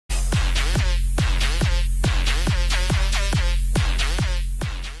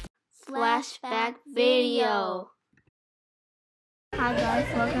flashback video. Hi guys,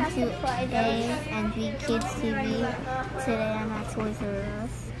 welcome to A&B Kids TV. Today I'm at Toys R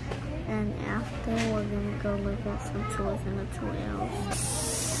Us, and after we're gonna go look at some toys in the toy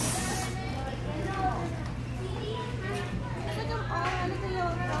house.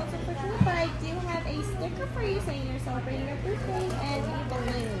 But I do have a sticker for you saying you're celebrating your birthday and a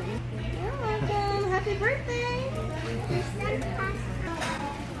balloon. You're welcome. Happy birthday!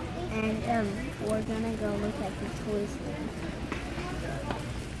 And we're gonna go look at the toys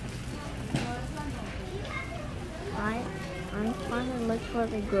now. I'm trying to look for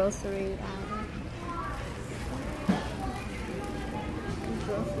the grocery aisle. The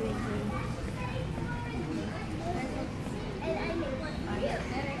grocery aisle.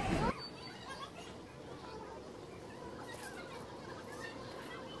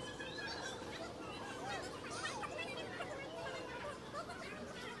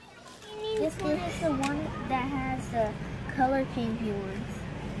 This one is the one that has the color changing ones.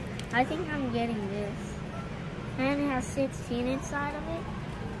 I think I'm getting this. And it has 16 inside of it.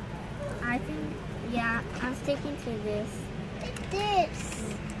 I think, yeah, I'm sticking to this. This.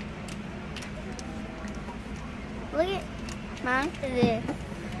 Look at mine for this.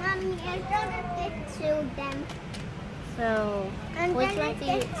 Mommy, I'm gonna get two then. So, which one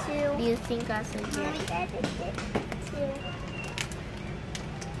do you think I should get? Mommy, I get two.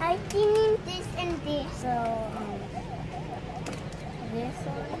 I need this and this. So, this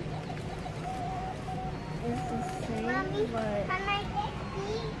one is the same, Mommy, but can I get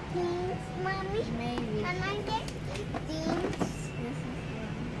these things, Mommy? maybe. Can I get these? This is what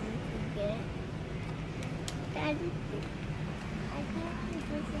I can get. Daddy, I can't do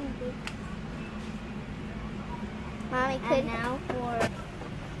this and this. Mommy, could now for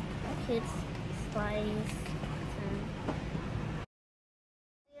kids' slides.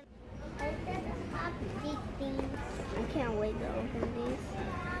 I said have big things. I can't wait to open these.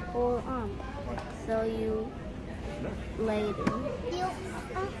 Or show you later.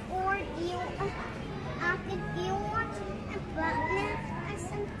 Or after you want a button or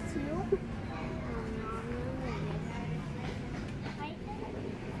some too.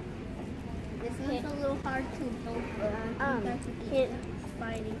 This one's a little hard to build, but I think that's kids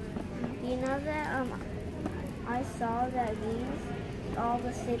fighting. You know that I saw that these, all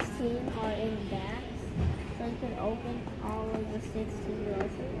the 16 are in bags, so you can open all of the 16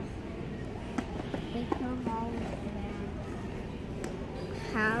 groceries. They come all in bags.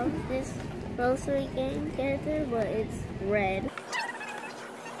 How's this grocery game character? But it's red.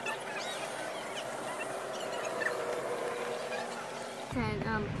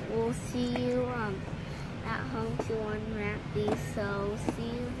 And we'll see you at home to unwrap these. So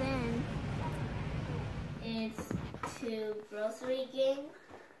see you then. It's 2 grocery game,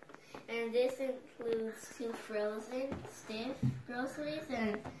 and this includes 2 frozen stiff groceries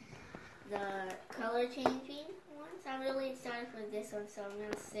and the color changing ones. I'm really excited for this one, so I'm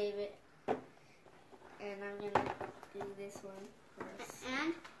gonna save it, and I'm gonna do this one first.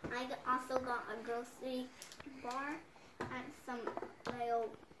 And I also got a grocery bar and some little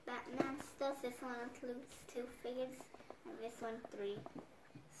Batman stuff. This one includes 2 figures and this one 3.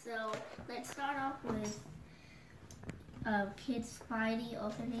 So let's start off with Kid Spidey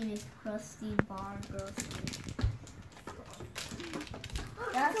opening his crusty bar grocery.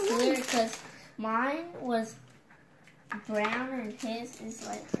 That's weird because mine was brown and his is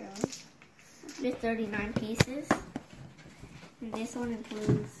light brown. With 39 pieces. And this one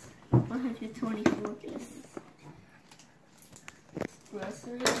includes 124 pieces.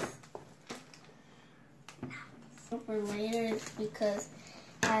 Groceries. So for later is because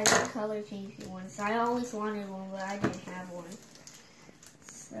it has a color changing one. So I always wanted one, but I didn't have one.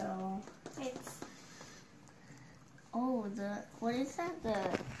 So what is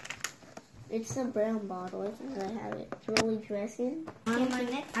that? It's a brown bottle. I think I have it. Really dressing. I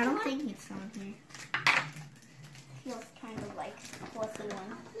don't think it's on here. Feels kind of like fluffy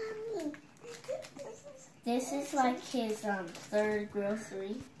one. Mommy, This is like his 3rd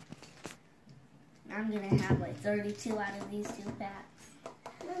grocery. I'm gonna have like 32 out of these 2 packs.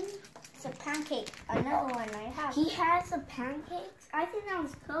 it's a pancake. Another one I have. He has a pancakes? I think that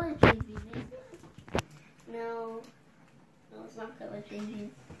was color changing, isn't it? No, it's not color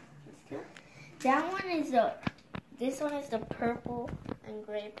changing. That one is this one is the purple and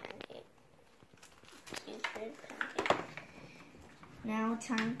gray pancake. Now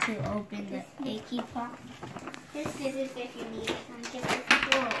time to open the achy pop. Here's scissors if you need it. And get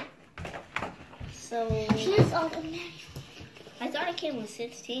this roll. So here's all the manual. I thought it came with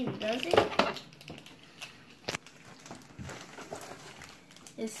 16, does it?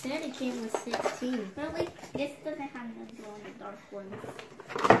 It said it came with 16. Really? This doesn't have the glow in the dark ones.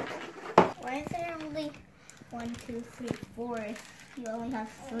 Why is there only 1, 2, 3, 4 if you only have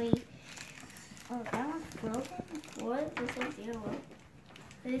 3? Oh, that one's broken? What? This one's yellow.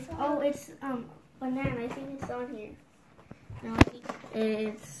 This one? Oh, it's banana. I think it's on here. No, I think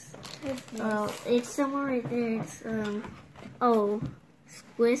it's somewhere right there. It's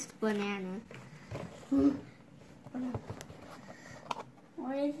squished banana.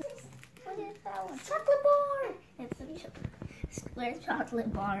 What is this? What is that one? Chocolate bar! It's a square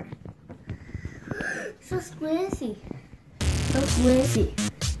chocolate bar. So squishy. So squishy.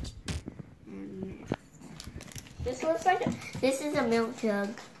 And this looks like this is a milk jug.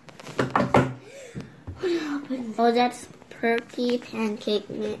 Oh, that's perky pancake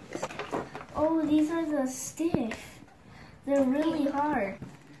mix. Oh, these are the stiff. They're really hard.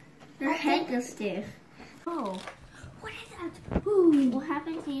 They're hecka stiff. Oh. What is that? Ooh. What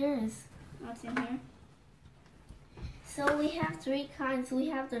happened to yours? What's in here? So we have 3 kinds. We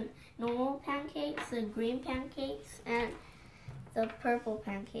have the normal pancakes, the green pancakes, and the purple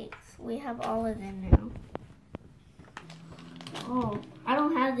pancakes. We have all of them now. Oh, I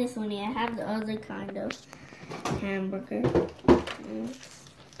don't have this one yet. I have the other kind of hamburger.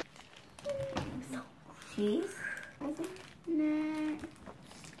 Cheese? I think. No.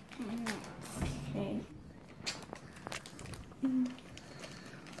 Okay.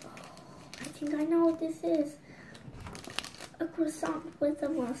 I think I know what this is. A croissant with a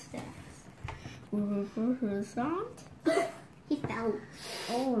mustache. Croissant? He fell.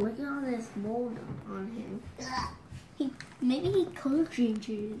 Oh, look at all this mold on him. Maybe he color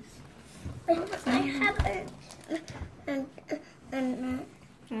changes. I have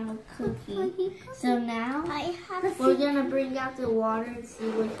a cookie. So now I have we're gonna bring out the water and see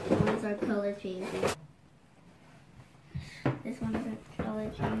which ones are color changing. This one's a color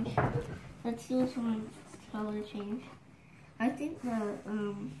change. Let's see which one's color change. I think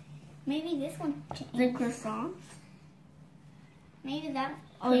maybe this one changed. The croissant. Maybe that.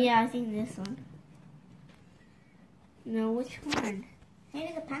 Oh yeah, I think this one. No, which one?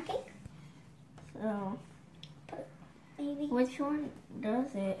 Maybe the pancake. So Maybe. which one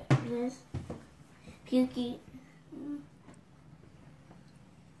does it? This pukey.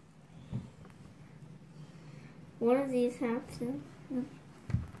 One of these have to.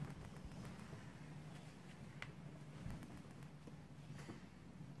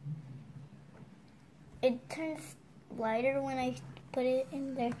 It turns lighter when I put it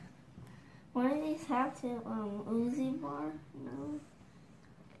in there. One of these have to Uzi bar? No.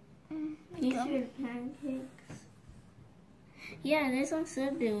 Future pancakes. Yeah, this one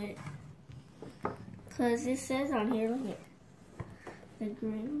should do it. Cause it says on here, look at the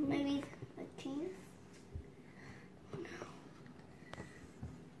green. Maybe a cheese.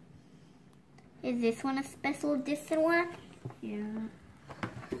 Is this one a special edition one? Yeah.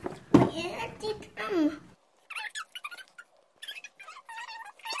 Yeah,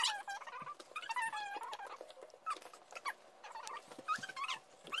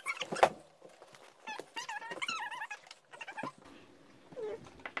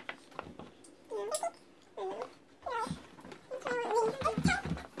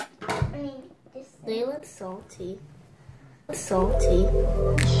 They look salty. Salty.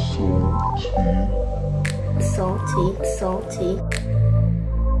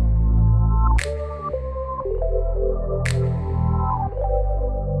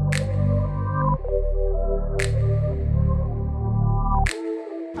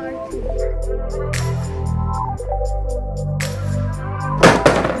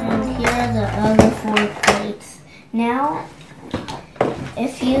 And here are the other 4 crates. Now,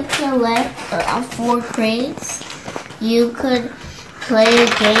 if you collect 4 crates, you could play a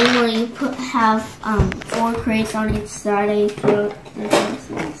game where you have 4 crates on each side and you throw the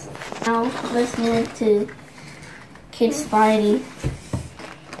pieces. Now let's move to Kid Spidey.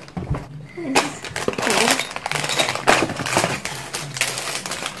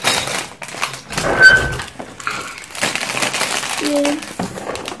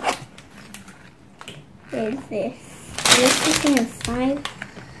 What is this? There's something inside.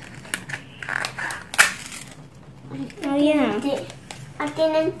 Oh yeah.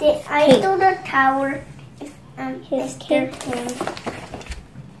 I do the tower. His cake.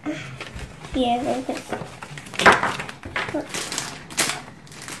 Yeah, there's it.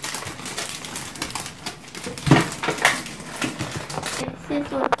 This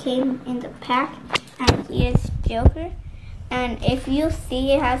is what came in the pack, and here's Joker. And if you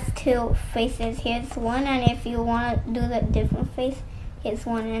see, it has 2 faces. Here's one, and if you want to do the different face, here's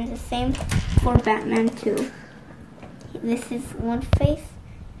one. And the same for Batman too. This is one face,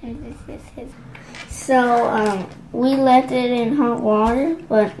 And this is his. So, we left it in hot water,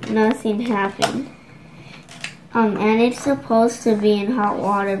 but nothing happened. And it's supposed to be in hot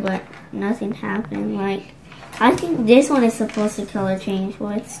water, but nothing happened. Like, I think this one is supposed to color change,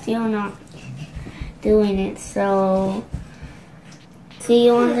 but it's still not doing it. So, see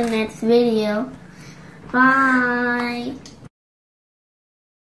you on the next video. Bye.